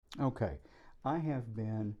Okay, I have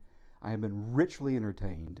been I have been richly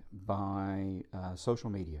entertained by social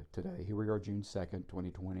media today. Here we are, June 2nd,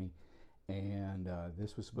 2020, and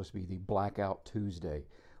this was supposed to be the Blackout Tuesday,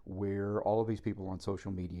 where all of these people on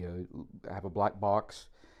social media have a black box,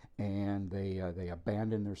 and they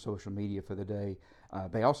abandon their social media for the day.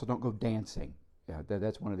 They also don't go dancing. Yeah,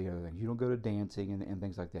 that's one of the other things. You don't go to dancing and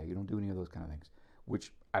things like that. You don't do any of those kind of things,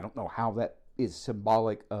 which I don't know how that is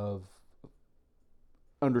symbolic of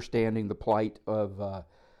understanding the plight of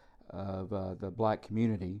the black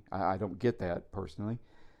community. I don't get that personally,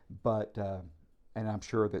 but and I'm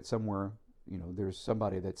sure that somewhere there's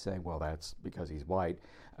somebody that's saying, well, that's because he's white,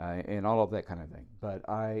 and all of that kind of thing. But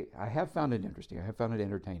I have found it interesting. I have found it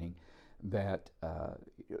entertaining that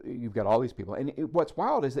you've got all these people. And what's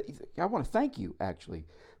wild is that I want to thank you actually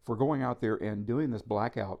for going out there and doing this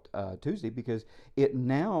Blackout Tuesday, because it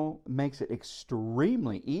now makes it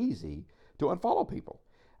extremely easy to unfollow people.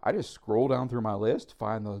 I just scroll down through my list,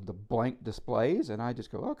 find the blank displays, and I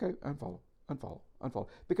just go, okay, unfollow, unfollow, unfollow,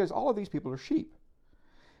 because all of these people are sheep.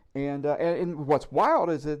 And what's wild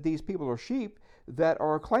is that these people are sheep that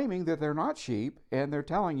are claiming that they're not sheep, and they're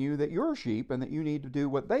telling you that you're sheep and that you need to do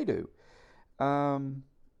what they do, and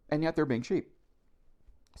yet they're being sheep.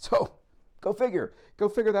 So go figure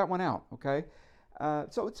that one out, okay?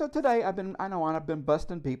 So today I've been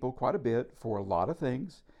busting people quite a bit for a lot of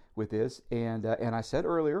things with this, and I said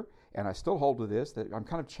earlier, and I still hold to this, that I'm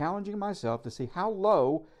kind of challenging myself to see how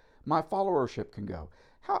low my followership can go.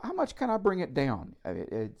 How much can I bring it down?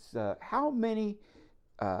 It's uh, how many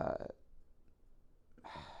can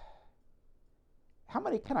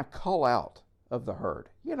I cull out of the herd?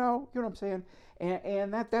 You know what I'm saying?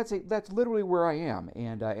 And that's literally where I am.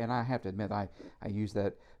 And I have to admit, I use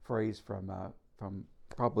that phrase from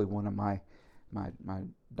probably one of my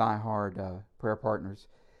diehard prayer partners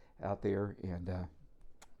out there, and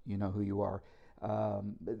you know who you are.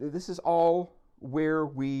 This is all where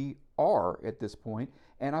we are at this point,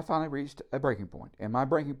 and I finally reached a breaking point. And my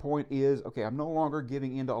breaking point is, okay, I'm no longer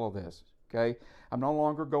giving into all of this. Okay, I'm no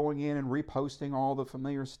longer going in and reposting all the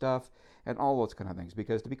familiar stuff and all those kind of things,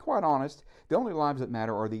 because to be quite honest, the only lives that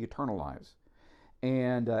matter are the eternal lives,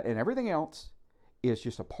 and everything else is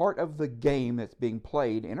just a part of the game that's being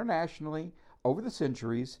played internationally over the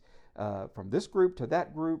centuries, from this group to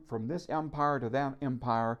that group, from this empire to that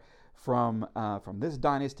empire, from this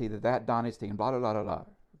dynasty to that dynasty, and blah blah blah blah blah.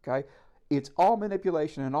 Okay, it's all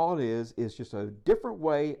manipulation, and all it is just a different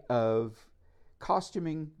way of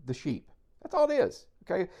costuming the sheep. That's all it is.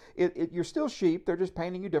 Okay, you're still sheep. They're just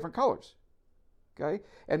painting you different colors. Okay,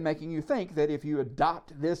 and making you think that if you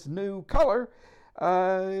adopt this new color,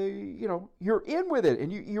 you're in with it,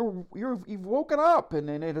 and you've woken up, and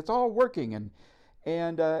it's all working,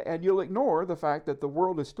 and you'll ignore the fact that the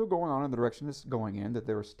world is still going on in the direction it's going in, that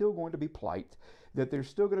there is still going to be plight, that there's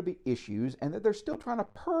still going to be issues, and that they're still trying to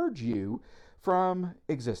purge you from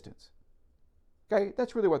existence. Okay,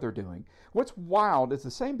 that's really what they're doing. What's wild is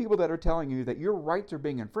the same people that are telling you that your rights are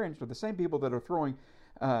being infringed are the same people that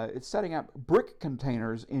are setting up brick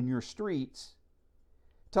containers in your streets,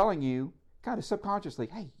 telling you kind of subconsciously,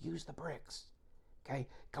 hey, use the bricks. Okay,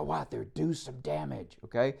 go out there, do some damage.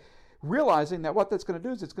 Okay, realizing that what that's going to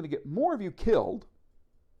do is it's going to get more of you killed.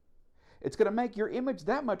 It's going to make your image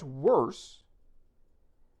that much worse,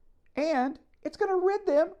 and it's going to rid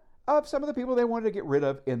them of some of the people they wanted to get rid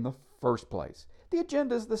of in the first place. The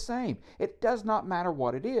agenda is the same. It does not matter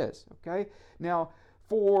what it is. Okay? Now,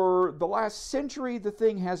 for the last century,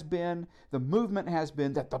 the movement has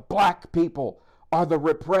been that the black people are the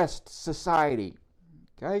repressed society.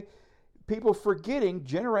 Okay? People forgetting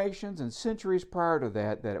generations and centuries prior to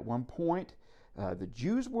that at one point the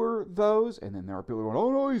Jews were those, and then there are people going,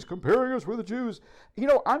 oh no, he's comparing us with the Jews.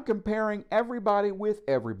 I'm comparing everybody with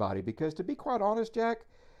everybody, because to be quite honest, Jack,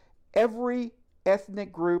 every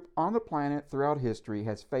ethnic group on the planet throughout history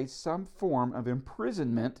has faced some form of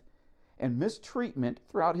imprisonment and mistreatment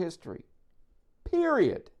throughout history.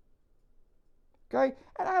 Period. Okay?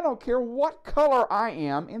 And I don't care what color I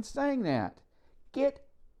am in saying that. Get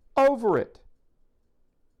over it.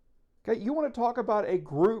 Okay? You want to talk about a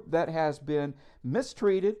group that has been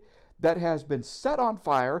mistreated, that has been set on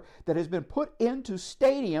fire, that has been put into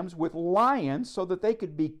stadiums with lions so that they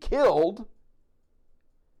could be killed,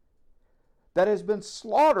 that has been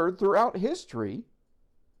slaughtered throughout history.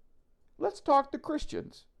 Let's talk to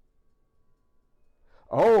Christians.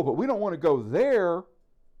 Oh, but we don't want to go there.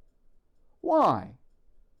 Why?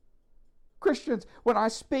 Christians, when I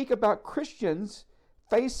speak about Christians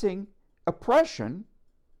facing oppression,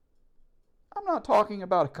 I'm not talking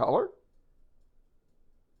about a color.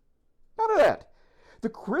 None of that. The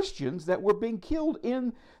Christians that were being killed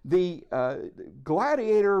in the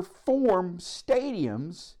gladiator form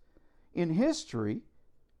stadiums in history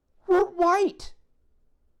were white.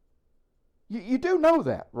 You do know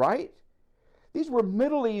that, right? These were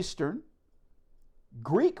Middle Eastern,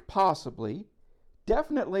 Greek possibly,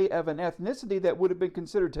 definitely of an ethnicity that would have been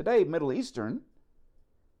considered today Middle Eastern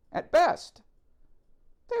at best.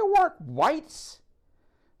 They weren't whites.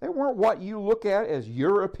 They weren't what you look at as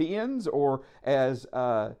Europeans or as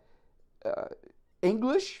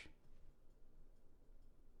English.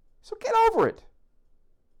 So get over it.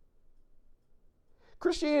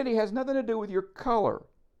 Christianity has nothing to do with your color.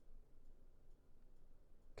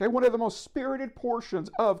 Okay, one of the most spirited portions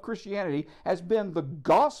of Christianity has been the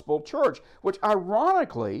gospel church, which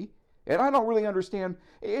ironically, and I don't really understand,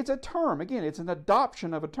 it's a term. Again, it's an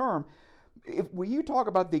adoption of a term. When you talk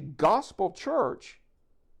about the gospel church,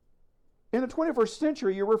 in the 21st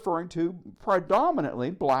century, you're referring to predominantly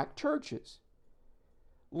black churches.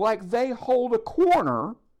 Like they hold a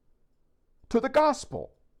corner to the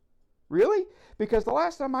gospel. Really? Because the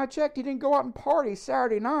last time I checked, you didn't go out and party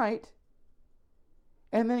Saturday night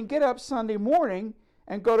and then get up Sunday morning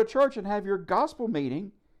and go to church and have your gospel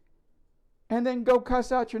meeting and then go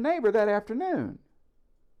cuss out your neighbor that afternoon.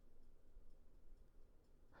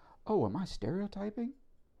 Oh, am I stereotyping?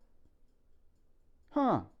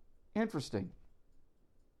 Huh. Interesting.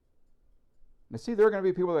 Now, see, there are going to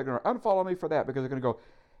be people that are going to unfollow me for that because they're going to go,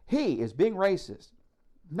 he is being racist.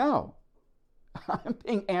 No. I'm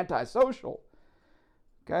being antisocial.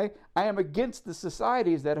 Okay? I am against the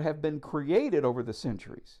societies that have been created over the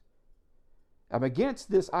centuries. I'm against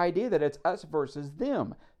this idea that it's us versus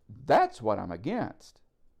them. That's what I'm against.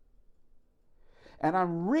 And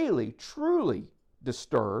I'm really, truly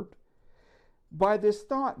disturbed by this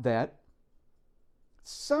thought that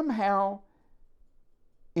somehow,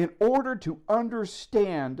 in order to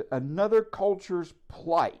understand another culture's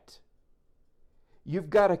plight, you've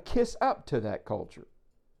got to kiss up to that culture.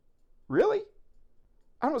 Really?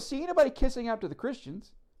 I don't see anybody kissing up to the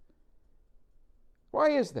Christians. Why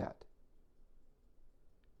is that?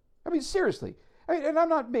 I mean, seriously. And I'm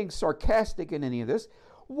not being sarcastic in any of this.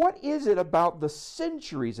 What is it about the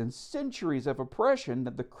centuries and centuries of oppression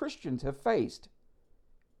that the Christians have faced?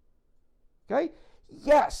 Okay?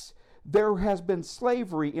 Yes, there has been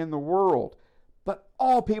slavery in the world, but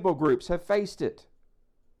all people groups have faced it.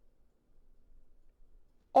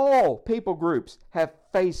 All people groups have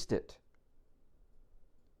faced it.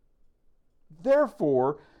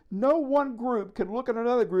 Therefore, no one group can look at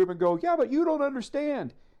another group and go, yeah, but you don't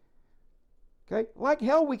understand. Okay? Like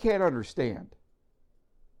hell we can't understand.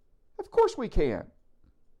 Of course we can.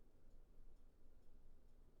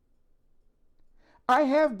 I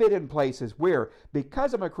have been in places where,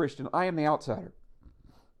 because I'm a Christian, I am the outsider.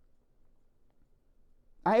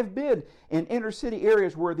 I have been in inner city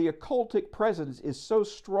areas where the occultic presence is so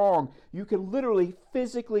strong, you can literally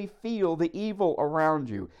physically feel the evil around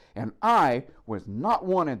you. And I was not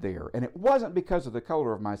wanted there. And it wasn't because of the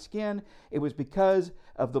color of my skin. It was because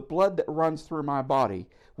of the blood that runs through my body,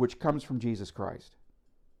 which comes from Jesus Christ.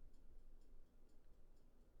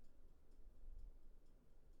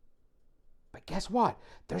 But guess what?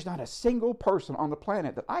 There's not a single person on the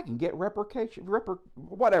planet that I can get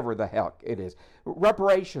whatever the heck it is,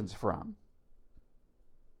 reparations from.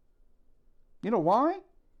 You know why?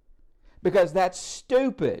 Because that's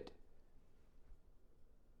stupid.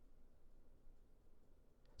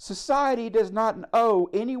 Society does not owe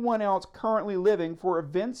anyone else currently living for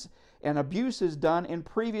events and abuses done in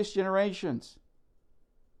previous generations.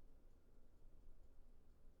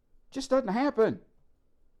 Just doesn't happen.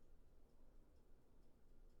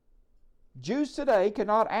 Jews today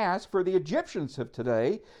cannot ask for the Egyptians of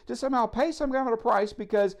today to somehow pay some kind of a price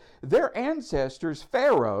because their ancestors,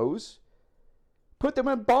 pharaohs, put them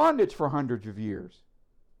in bondage for hundreds of years.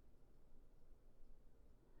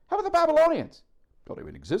 How about the Babylonians? Don't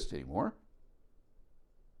even exist anymore.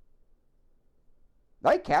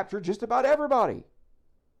 They captured just about everybody.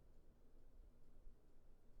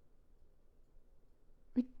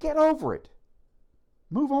 Get over it.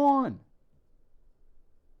 Move on.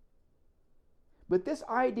 But this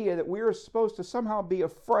idea that we are supposed to somehow be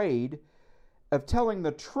afraid of telling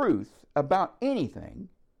the truth about anything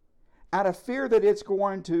out of fear that it's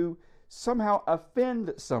going to somehow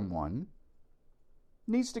offend someone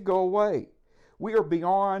needs to go away. We are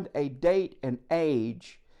beyond a date and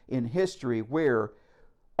age in history where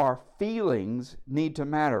our feelings need to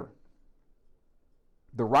matter.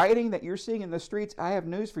 The rioting that you're seeing in the streets, I have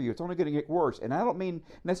news for you. It's only going to get worse. And I don't mean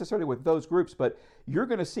necessarily with those groups, but you're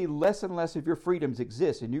going to see less and less of your freedoms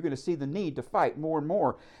exist, and you're going to see the need to fight more and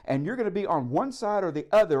more. And you're going to be on one side or the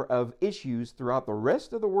other of issues throughout the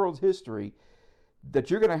rest of the world's history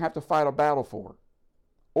that you're going to have to fight a battle for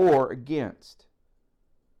or against.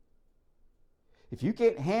 If you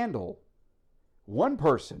can't handle one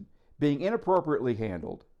person being inappropriately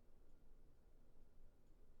handled,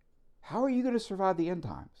 how are you going to survive the end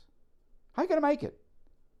times? How are you going to make it?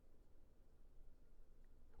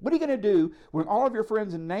 What are you going to do when all of your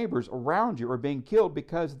friends and neighbors around you are being killed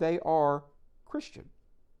because they are Christian?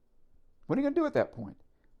 What are you going to do at that point?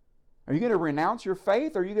 Are you going to renounce your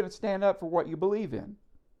faith, or are you going to stand up for what you believe in?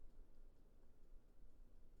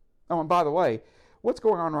 Oh, and by the way, what's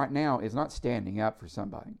going on right now is not standing up for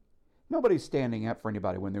somebody. Nobody's standing up for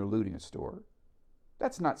anybody when they're looting a store.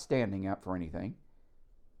 That's not standing up for anything.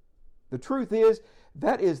 The truth is,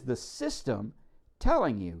 that is the system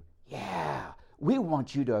telling you, yeah, we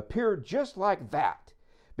want you to appear just like that,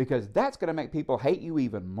 because that's going to make people hate you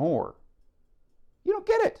even more. You don't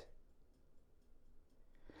get it.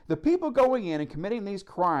 The people going in and committing these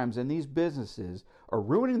crimes in these businesses are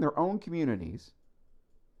ruining their own communities,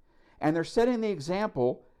 and they're setting the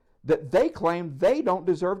example that they claim they don't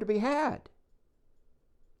deserve to be had,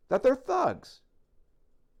 that they're thugs.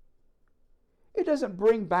 It doesn't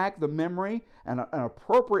bring back the memory, an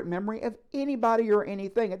appropriate memory of anybody or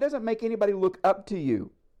anything. It doesn't make anybody look up to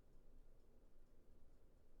you.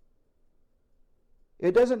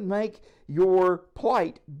 It doesn't make your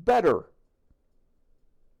plight better.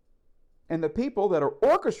 And the people that are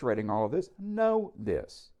orchestrating all of this know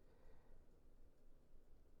this.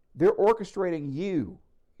 They're orchestrating you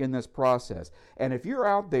in this process. And if you're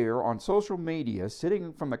out there on social media,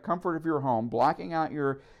 sitting from the comfort of your home, blacking out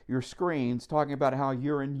your screens, talking about how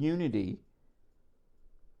you're in unity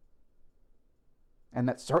and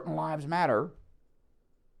that certain lives matter,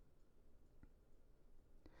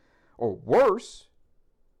 or worse,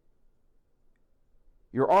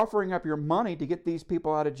 you're offering up your money to get these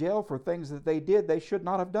people out of jail for things that they should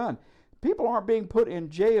not have done. People aren't being put in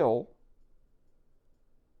jail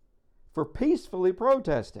for peacefully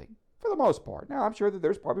protesting, for the most part. Now, I'm sure that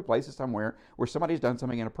there's probably places somewhere where somebody's done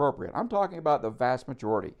something inappropriate. I'm talking about the vast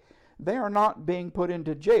majority. They are not being put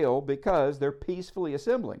into jail because they're peacefully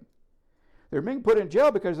assembling. They're being put in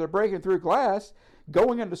jail because they're breaking through glass,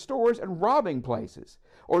 going into stores and robbing places.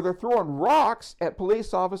 Or they're throwing rocks at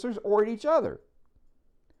police officers or at each other.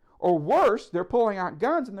 Or worse, they're pulling out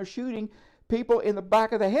guns and they're shooting people in the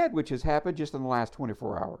back of the head, which has happened just in the last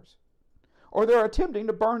 24 hours. Or they're attempting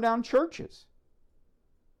to burn down churches.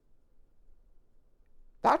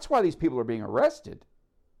 That's why these people are being arrested.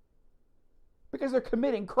 Because they're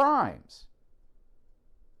committing crimes.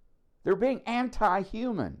 They're being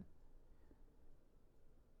anti-human.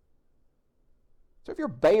 So if you're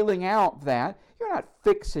bailing out that, you're not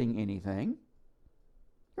fixing anything.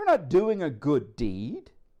 You're not doing a good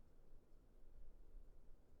deed.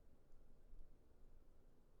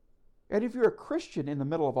 And if you're a Christian in the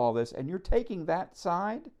middle of all this and you're taking that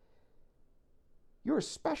side, you're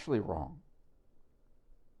especially wrong.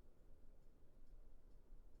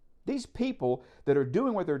 These people that are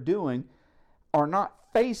doing what they're doing are not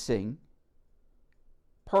facing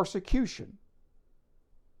persecution.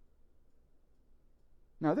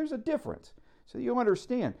 Now, there's a difference. So you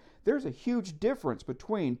understand, there's a huge difference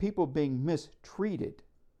between people being mistreated,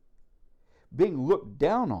 being looked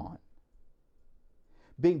down on,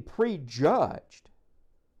 being prejudged,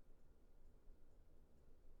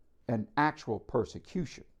 and actual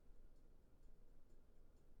persecution.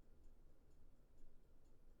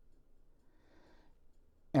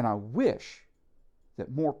 And I wish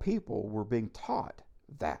that more people were being taught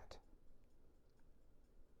that.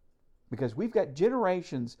 Because we've got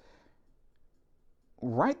generations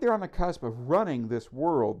right there on the cusp of running this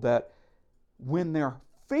world that when their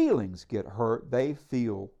feelings get hurt, they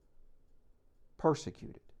feel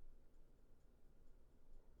persecuted.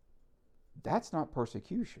 That's not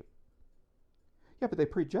persecution. Yeah, but they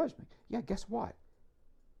prejudged me. Yeah, guess what?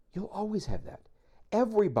 You'll always have that.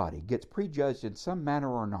 Everybody gets prejudged in some manner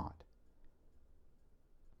or not.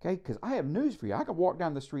 Okay, because I have news for you. I can walk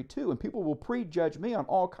down the street too, and people will prejudge me on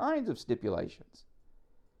all kinds of stipulations.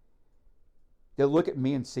 They'll look at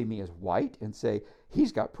me and see me as white and say,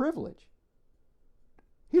 he's got privilege.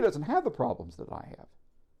 He doesn't have the problems that I have.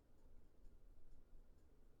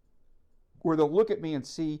 Or they'll look at me and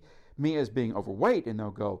see me as being overweight, and they'll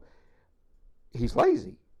go, he's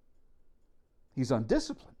lazy. He's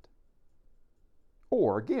undisciplined.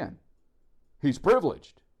 Or again, he's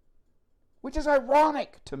privileged. which is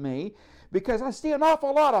ironic to me because I see an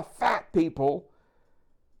awful lot of fat people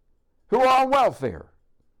who are on welfare.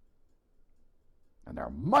 And they're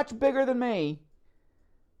much bigger than me.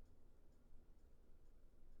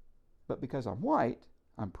 But because I'm white,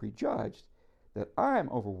 I'm prejudged that I'm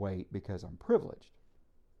overweight because I'm privileged.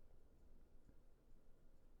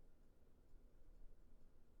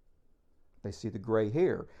 They see the gray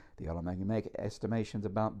hair. They automatically make estimations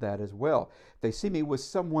about that as well. They see me with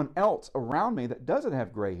someone else around me that doesn't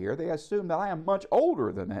have gray hair. They assume that I am much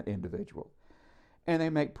older than that individual. And they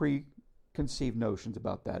make preconceived notions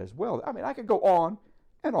about that as well. I mean, I could go on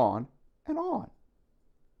and on and on.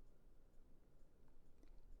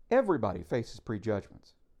 Everybody faces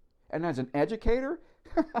prejudgments. And as an educator,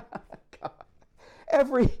 God,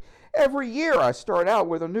 every year I start out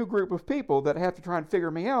with a new group of people that have to try and figure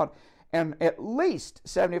me out. And at least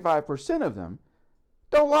 75% of them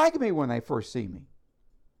don't like me when they first see me.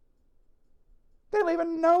 They don't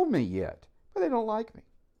even know me yet, but they don't like me.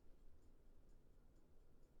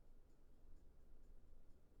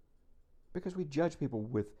 Because we judge people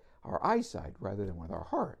with our eyesight rather than with our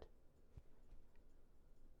heart.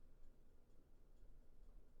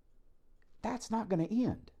 That's not going to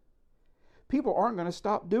end. People aren't going to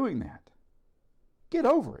stop doing that. Get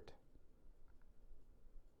over it.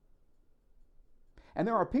 And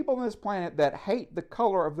there are people on this planet that hate the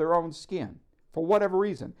color of their own skin for whatever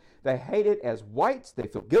reason. They hate it as whites. They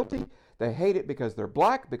feel guilty. They hate it because they're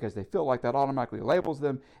black, because they feel like that automatically labels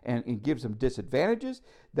them and gives them disadvantages.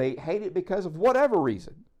 They hate it because of whatever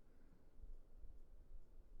reason.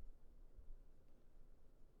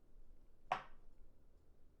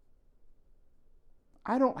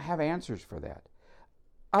 I don't have answers for that,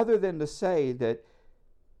 other than to say that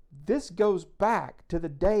this goes back to the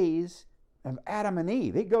days of Adam and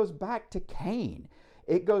Eve. It goes back to Cain.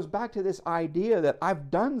 It goes back to this idea that I've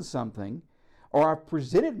done something or I've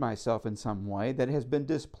presented myself in some way that has been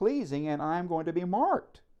displeasing and I'm going to be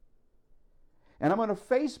marked. And I'm going to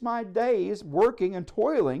face my days working and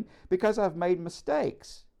toiling because I've made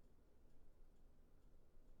mistakes.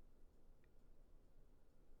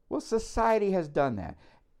 Well, society has done that.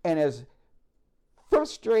 And as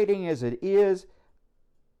frustrating as it is,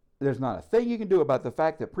 there's not a thing you can do about the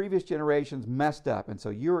fact that previous generations messed up. And so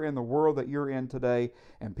you're in the world that you're in today,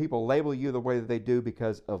 and people label you the way that they do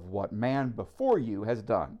because of what man before you has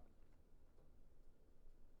done.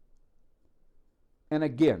 And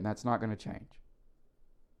again, that's not going to change.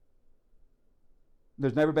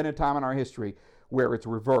 There's never been a time in our history where it's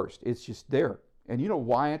reversed. It's just there. And you know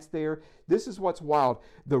why it's there? This is what's wild.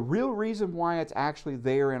 The real reason why it's actually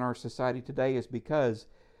there in our society today is because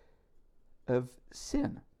of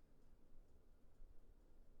sin.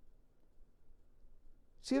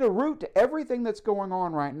 See, the root to everything that's going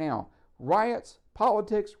on right now, riots,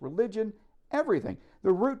 politics, religion, everything,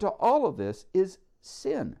 the root to all of this is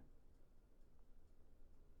sin.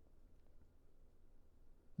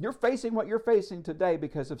 You're facing what you're facing today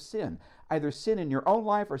because of sin. Either sin in your own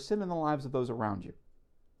life or sin in the lives of those around you.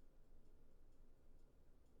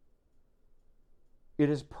 It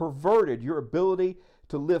has perverted your ability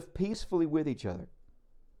to live peacefully with each other.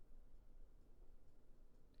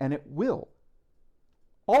 And it will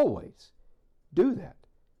always do that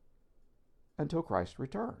until Christ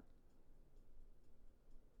returns.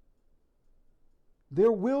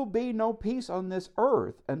 There will be no peace on this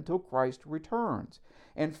earth until Christ returns.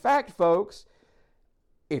 In fact, folks,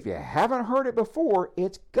 if you haven't heard it before,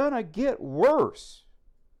 it's going to get worse.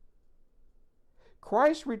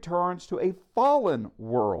 Christ returns to a fallen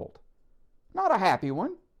world, not a happy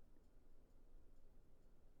one.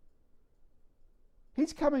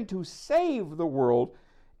 He's coming to save the world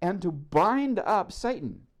and to bind up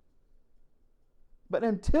Satan. But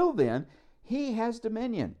until then, he has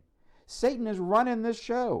dominion. Satan is running this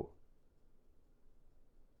show.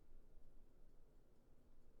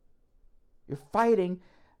 You're fighting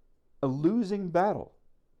a losing battle.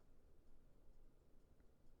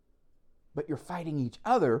 But you're fighting each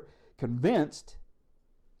other, convinced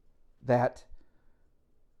that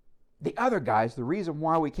the other guy's the reason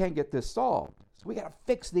why we can't get this solved. So we got to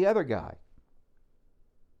fix the other guy.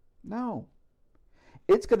 No.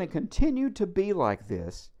 It's going to continue to be like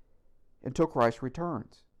this until Christ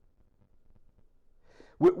returns.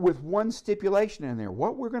 With one stipulation in there.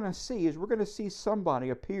 What we're going to see is we're going to see somebody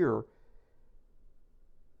appear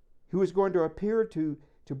who is going to appear to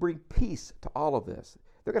bring peace to all of this.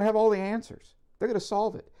 They're going to have all the answers. They're going to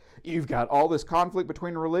solve it. You've got all this conflict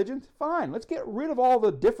between religions? Fine. Let's get rid of all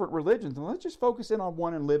the different religions and let's just focus in on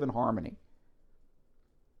one and live in harmony.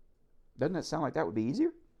 Doesn't that sound like that would be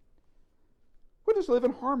easier? We'll just live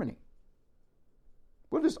in harmony.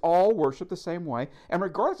 We'll just all worship the same way. And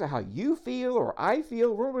regardless of how you feel or I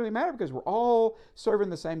feel, it won't really matter because we're all serving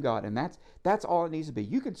the same God. And that's all it needs to be.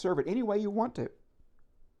 You can serve it any way you want to.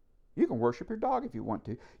 You can worship your dog if you want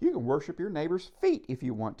to. You can worship your neighbor's feet if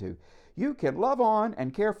you want to. You can love on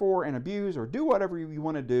and care for and abuse or do whatever you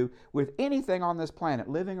want to do with anything on this planet,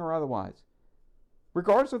 living or otherwise.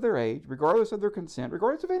 Regardless of their age, regardless of their consent,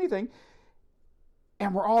 regardless of anything.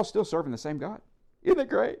 And we're all still serving the same God. Isn't it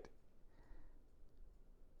great?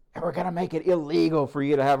 And we're going to make it illegal for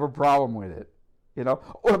you to have a problem with it. You know?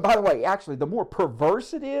 Oh, and by the way, actually, the more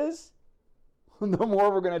perverse it is, the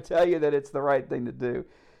more we're going to tell you that it's the right thing to do.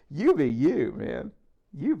 You be you, man.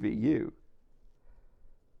 You be you.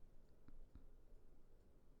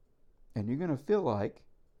 And you're going to feel like,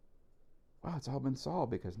 wow, it's all been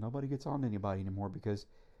solved because nobody gets on to anybody anymore because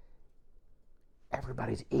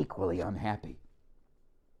everybody's equally unhappy.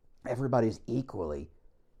 Everybody's equally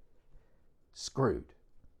screwed.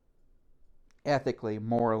 Ethically,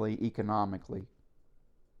 morally, economically,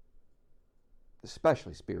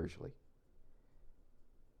 especially spiritually.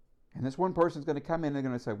 And this one person's going to come in and they're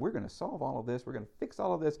going to say, we're going to solve all of this, we're going to fix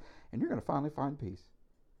all of this, and you're going to finally find peace.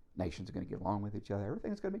 Nations are going to get along with each other,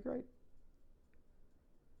 everything's going to be great.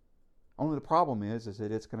 Only the problem is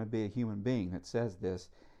that it's going to be a human being that says this,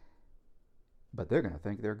 but they're going to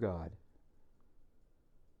think they're God.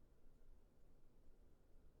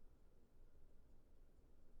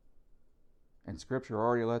 And Scripture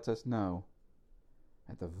already lets us know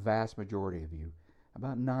that the vast majority of you,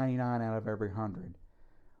 about 99 out of every 100,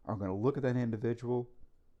 are going to look at that individual.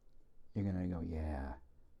 You're going to go, yeah,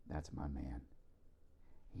 that's my man.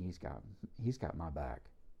 He's got my back.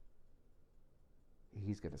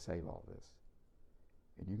 He's going to save all this.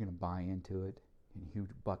 And you're going to buy into it in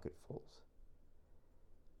huge bucketfuls.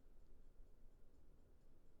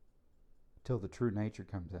 Till the true nature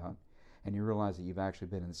comes out and you realize that you've actually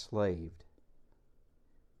been enslaved.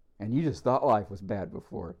 And you just thought life was bad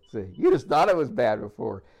before. See, you just thought it was bad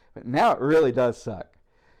before. But now it really does suck.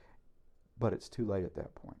 But it's too late at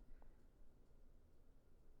that point.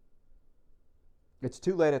 It's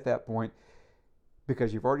too late at that point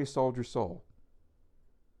because you've already sold your soul.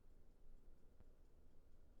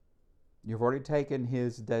 You've already taken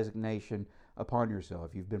His designation upon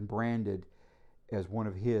yourself. You've been branded as one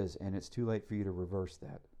of His, and it's too late for you to reverse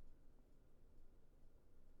that.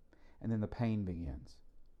 And then the pain begins.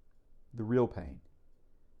 The real pain,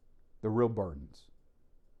 the real burdens.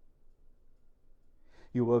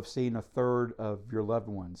 You will have seen a third of your loved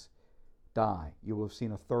ones die. You will have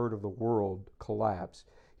seen a third of the world collapse.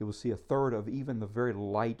 You will see a third of even the very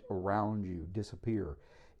light around you disappear.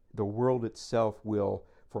 The world itself will,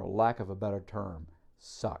 for a lack of a better term,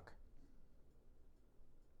 suck.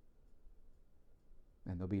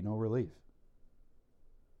 And there'll be no relief.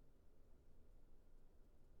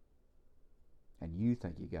 And you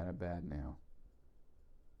think you got it bad now.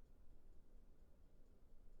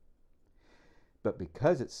 But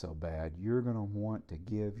because it's so bad, you're going to want to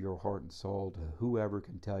give your heart and soul to whoever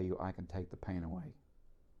can tell you, I can take the pain away.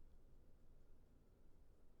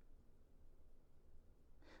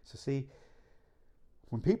 So see,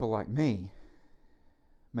 when people like me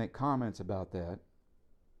make comments about that,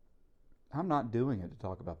 I'm not doing it to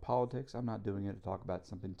talk about politics. I'm not doing it to talk about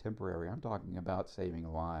something temporary. I'm talking about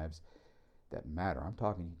saving lives that matter. I'm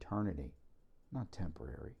talking eternity, not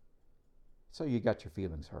temporary. So you got your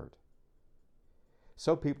feelings hurt.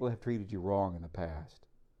 So people have treated you wrong in the past.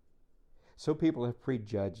 So people have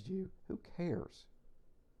prejudged you. Who cares?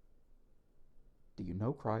 Do you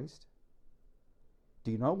know Christ?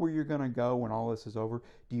 Do you know where you're going to go when all this is over?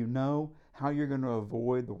 Do you know how you're going to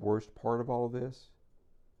avoid the worst part of all of this?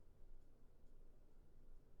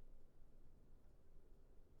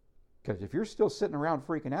 Because if you're still sitting around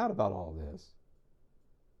freaking out about all this,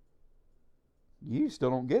 you still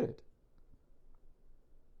don't get it.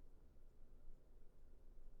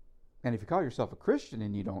 And if you call yourself a Christian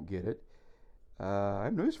and you don't get it, I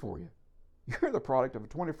have news for you. You're the product of a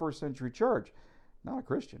 21st century church, not a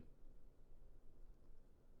Christian.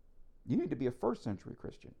 You need to be a first century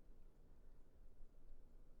Christian.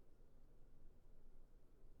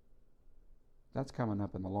 That's coming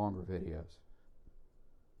up in the longer videos.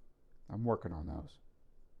 I'm working on those.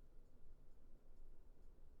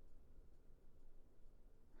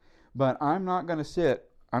 But I'm not going to sit,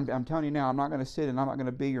 I'm telling you now, I'm not going to sit and I'm not going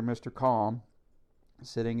to be your Mr. Calm,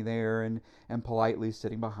 sitting there and politely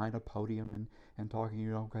sitting behind a podium and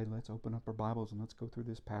talking, okay, let's open up our Bibles and let's go through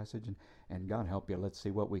this passage and God help you, let's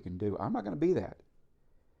see what we can do. I'm not going to be that.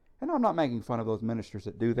 And I'm not making fun of those ministers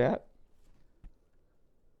that do that.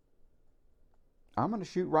 I'm going to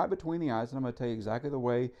shoot right between the eyes and I'm going to tell you exactly the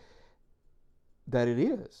way that it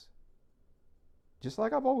is, just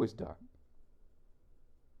like I've always done.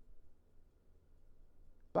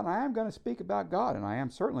 But I am going to speak about God, and I am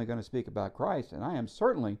certainly going to speak about Christ, and I am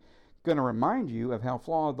certainly going to remind you of how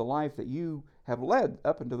flawed the life that you have led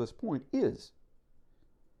up until this point is.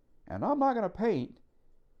 And I'm not going to paint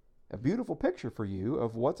a beautiful picture for you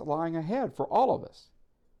of what's lying ahead for all of us.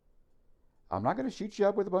 I'm not going to shoot you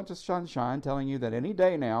up with a bunch of sunshine telling you that any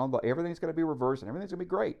day now everything's going to be reversed and everything's going to be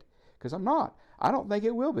great, because I'm not. I don't think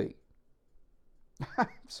it will be. I'm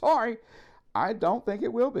sorry. I don't think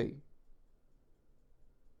it will be.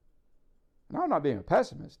 And I'm not being a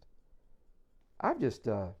pessimist. I've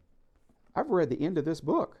read the end of this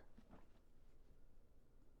book.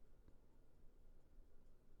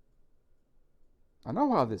 I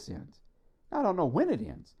know how this ends. I don't know when it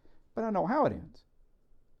ends, but I know how it ends.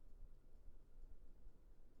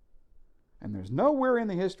 And there's nowhere in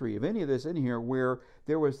the history of any of this in here where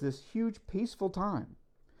there was this huge peaceful time.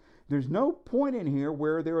 There's no point in here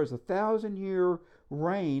where there is a 1,000-year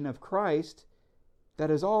reign of Christ that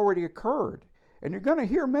has already occurred. And you're going to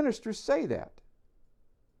hear ministers say that.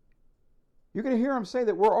 You're going to hear them say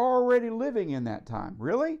that we're already living in that time.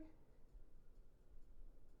 Really?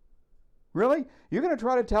 Really? You're going to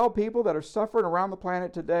try to tell people that are suffering around the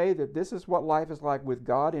planet today that this is what life is like with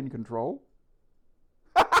God in control?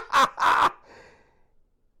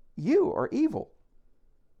 You are evil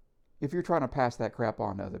if you're trying to pass that crap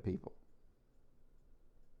on to other people.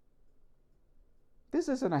 This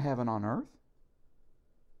isn't a heaven on earth.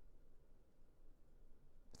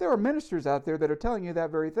 There are ministers out there that are telling you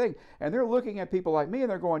that very thing, and they're looking at people like me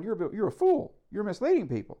and they're going, you're a fool. You're misleading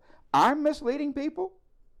people. I'm misleading people?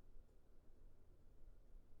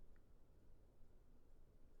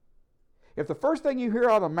 If the first thing you hear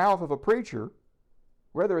out of the mouth of a preacher,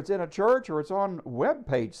 whether it's in a church or it's on a web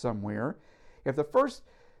page somewhere, if the first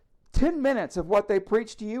 10 minutes of what they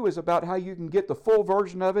preach to you is about how you can get the full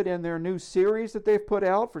version of it in their new series that they've put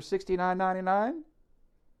out for $69.99,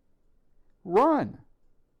 run.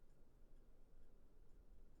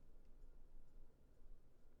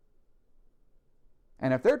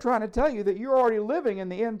 And if they're trying to tell you that you're already living in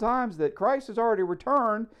the end times, that Christ has already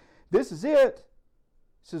returned, this is it,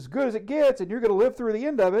 it's as good as it gets, and you're going to live through the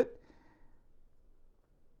end of it,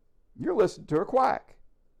 you're listening to a quack.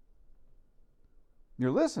 You're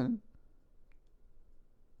listening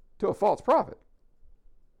to a false prophet.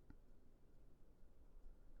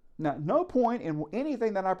 Now, no point in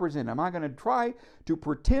anything that I present am I going to try to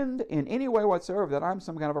pretend in any way whatsoever that I'm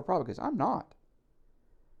some kind of a prophet, because I'm not.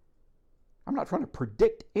 I'm not trying to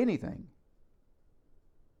predict anything.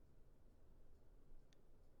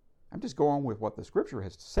 I'm just going with what the Scripture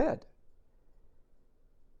has said.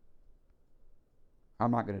 I'm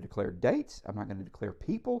not going to declare dates. I'm not going to declare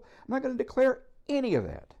people. I'm not going to declare any of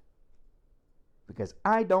that. Because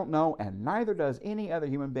I don't know, and neither does any other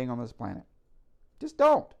human being on this planet. Just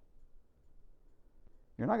don't.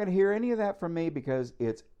 You're not going to hear any of that from me because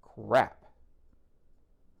it's crap.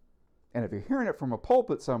 And if you're hearing it from a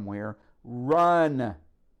pulpit somewhere, run.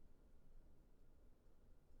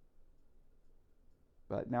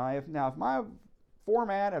 But now if my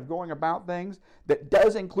format of going about things that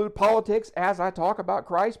does include politics as I talk about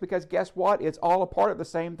Christ, because guess what? It's all a part of the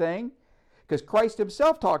same thing. Because Christ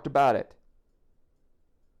himself talked about it.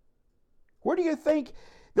 Where do you think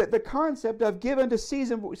that the concept of give unto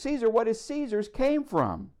Caesar what is Caesar's came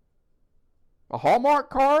from? A Hallmark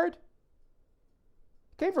card?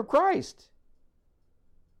 It came from Christ.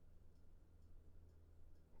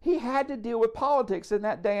 He had to deal with politics in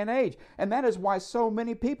that day and age. And that is why so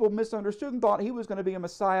many people misunderstood and thought he was going to be a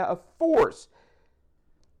Messiah of force.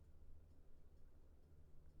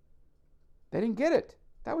 They didn't get it.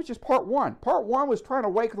 That was just part one. Part one was trying to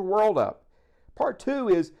wake the world up. Part two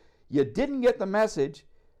is you didn't get the message,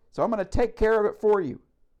 so I'm going to take care of it for you.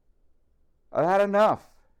 I've had enough.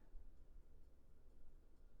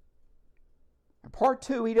 And part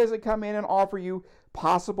two, he doesn't come in and offer you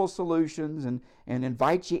possible solutions and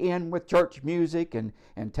invite you in with church music and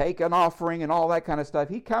take an offering and all that kind of stuff.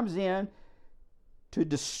 He comes in to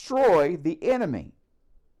destroy the enemy.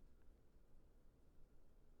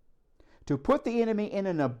 To put the enemy in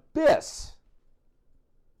an abyss.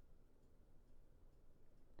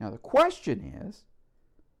 Now the question is,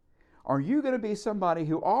 are you going to be somebody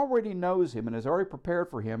who already knows him and is already prepared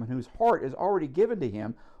for him and whose heart is already given to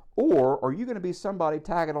him? Or are you going to be somebody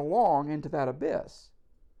tagging along into that abyss?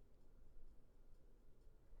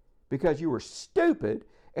 Because you were stupid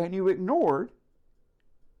and you ignored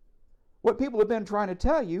what people have been trying to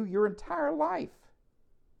tell you your entire life.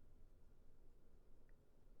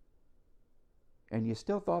 And you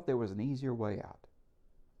still thought there was an easier way out.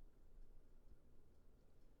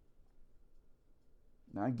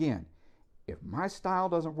 Now again, if my style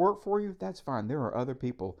doesn't work for you, that's fine. There are other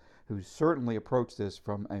people who certainly approach this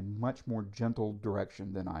from a much more gentle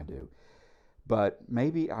direction than I do. But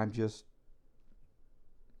maybe I'm just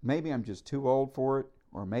too old for it,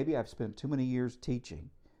 or maybe I've spent too many years teaching,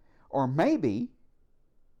 or maybe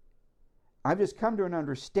I've just come to an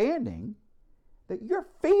understanding that your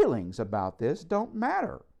feelings about this don't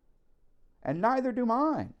matter, and neither do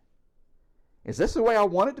mine. Is this the way I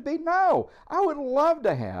want it to be? No. I would love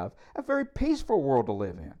to have a very peaceful world to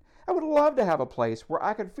live in. I would love to have a place where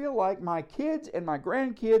I could feel like my kids and my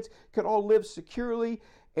grandkids could all live securely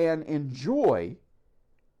and enjoy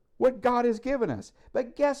what God has given us.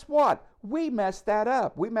 But guess what? We messed that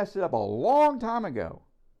up. We messed it up a long time ago.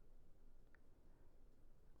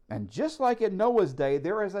 And just like in Noah's day,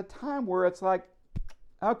 there is a time where it's like,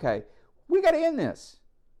 okay, we got to end this.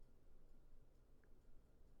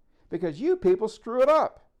 Because you people screw it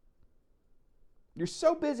up. You're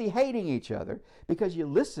so busy hating each other because you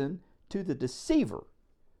listen to the deceiver.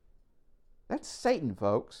 That's Satan,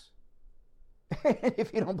 folks.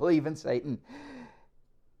 If you don't believe in Satan,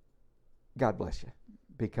 God bless you,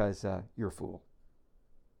 because you're a fool.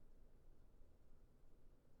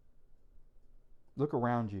 Look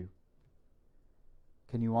around you.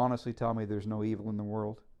 Can you honestly tell me there's no evil in the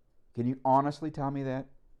world? Can you honestly tell me that?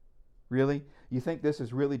 Really? You think this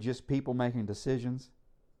is really just people making decisions?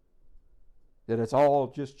 That it's all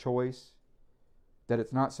just choice? That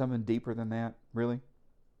it's not something deeper than that? Really?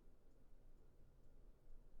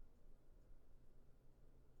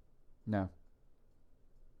 No.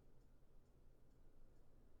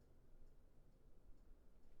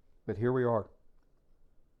 But here we are.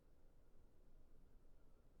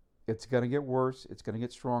 It's going to get worse. It's going to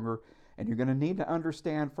get stronger. And you're going to need to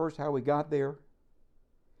understand first how we got there.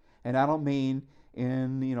 And I don't mean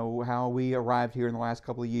in, how we arrived here in the last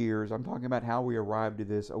couple of years. I'm talking about how we arrived to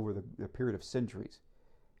this over the period of centuries.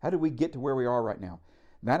 How did we get to where we are right now?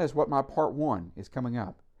 That is what my part 1 is coming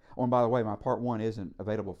up. Oh, and by the way, my part 1 isn't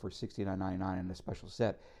available for $69.99 in a special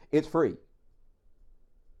set. It's free.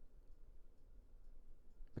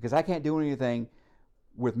 Because I can't do anything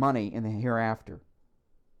with money in the hereafter.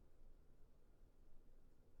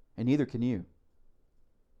 And neither can you.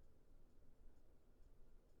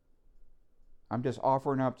 I'm just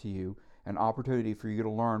offering up to you an opportunity for you to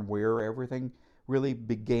learn where everything really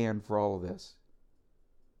began for all of this.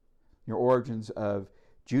 Your origins of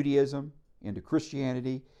Judaism into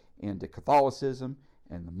Christianity, into Catholicism,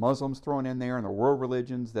 and the Muslims thrown in there, and the world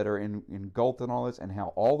religions that are engulfed in all this, and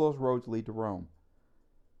how all those roads lead to Rome.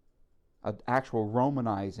 An actual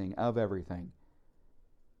Romanizing of everything.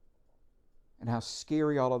 And how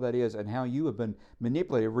scary all of that is, and how you have been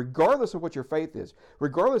manipulated, regardless of what your faith is,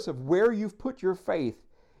 regardless of where you've put your faith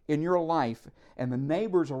in your life, and the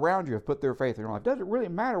neighbors around you have put their faith in your life. It doesn't really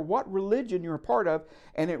matter what religion you're a part of,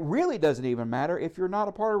 and it really doesn't even matter if you're not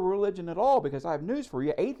a part of a religion at all, because I have news for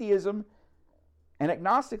you. Atheism and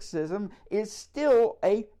agnosticism is still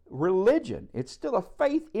a religion. It's still a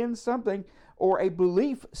faith in something or a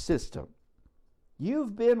belief system.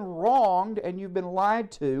 You've been wronged and you've been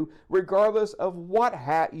lied to regardless of what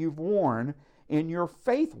hat you've worn in your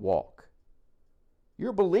faith walk.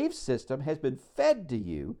 Your belief system has been fed to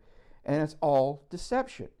you, and it's all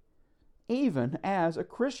deception, even as a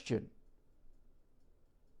Christian.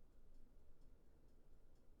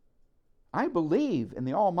 I believe in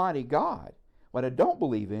the Almighty God. What I don't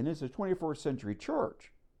believe in is the 21st century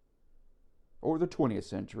church, or the 20th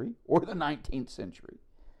century, or the 19th century,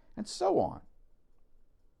 and so on.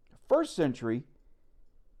 First century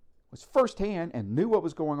was firsthand and knew what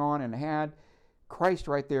was going on and had Christ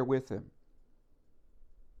right there with them.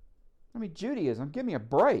 I mean, Judaism, give me a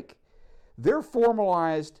break. Their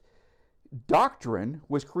formalized doctrine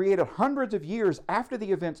was created hundreds of years after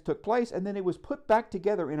the events took place, and then it was put back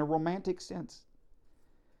together in a romantic sense.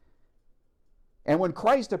 And when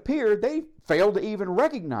Christ appeared, they failed to even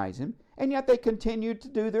recognize him, and yet they continued to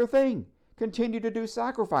do their thing. Continue to do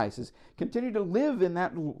sacrifices, continue to live in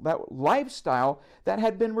that lifestyle that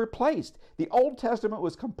had been replaced. The Old Testament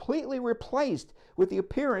was completely replaced with the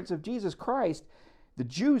appearance of Jesus Christ. The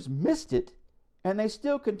Jews missed it, and they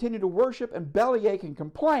still continue to worship and bellyache and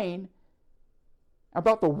complain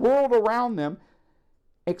about the world around them,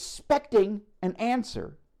 expecting an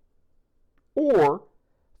answer, or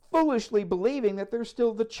foolishly believing that they're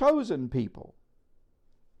still the chosen people.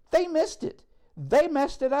 They missed it. They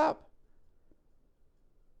messed it up.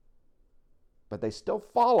 But they still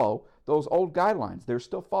follow those old guidelines. They're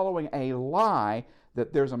still following a lie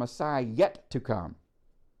that there's a Messiah yet to come.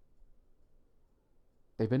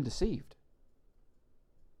 They've been deceived.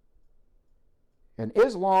 And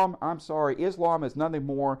Islam, I'm sorry, Islam is nothing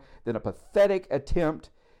more than a pathetic attempt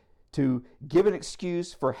to give an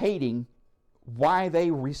excuse for hating why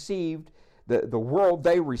they received the world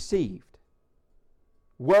they received.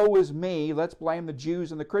 Woe is me, let's blame the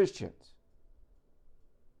Jews and the Christians.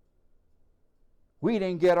 We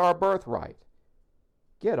didn't get our birthright.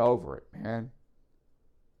 Get over it, man.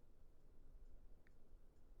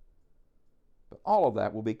 But all of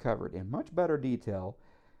that will be covered in much better detail,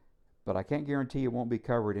 but I can't guarantee it won't be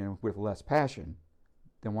covered in with less passion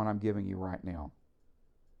than what I'm giving you right now.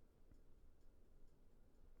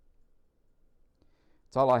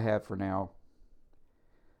 That's all I have for now.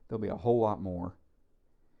 There'll be a whole lot more.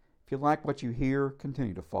 If you like what you hear,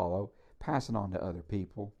 continue to follow. Pass it on to other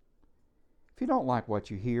people. If you don't like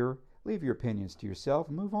what you hear, leave your opinions to yourself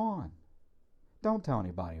and move on. Don't tell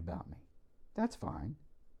anybody about me. That's fine.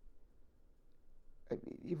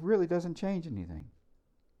 It really doesn't change anything.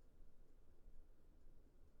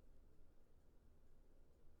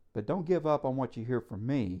 But don't give up on what you hear from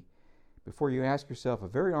me before you ask yourself a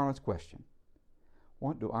very honest question.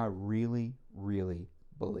 What do I really, really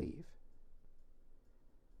believe?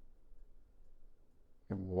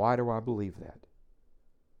 And why do I believe that?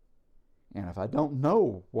 And if I don't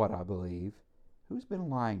know what I believe, who's been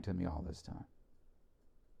lying to me all this time?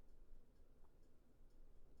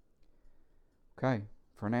 Okay,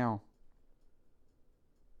 for now,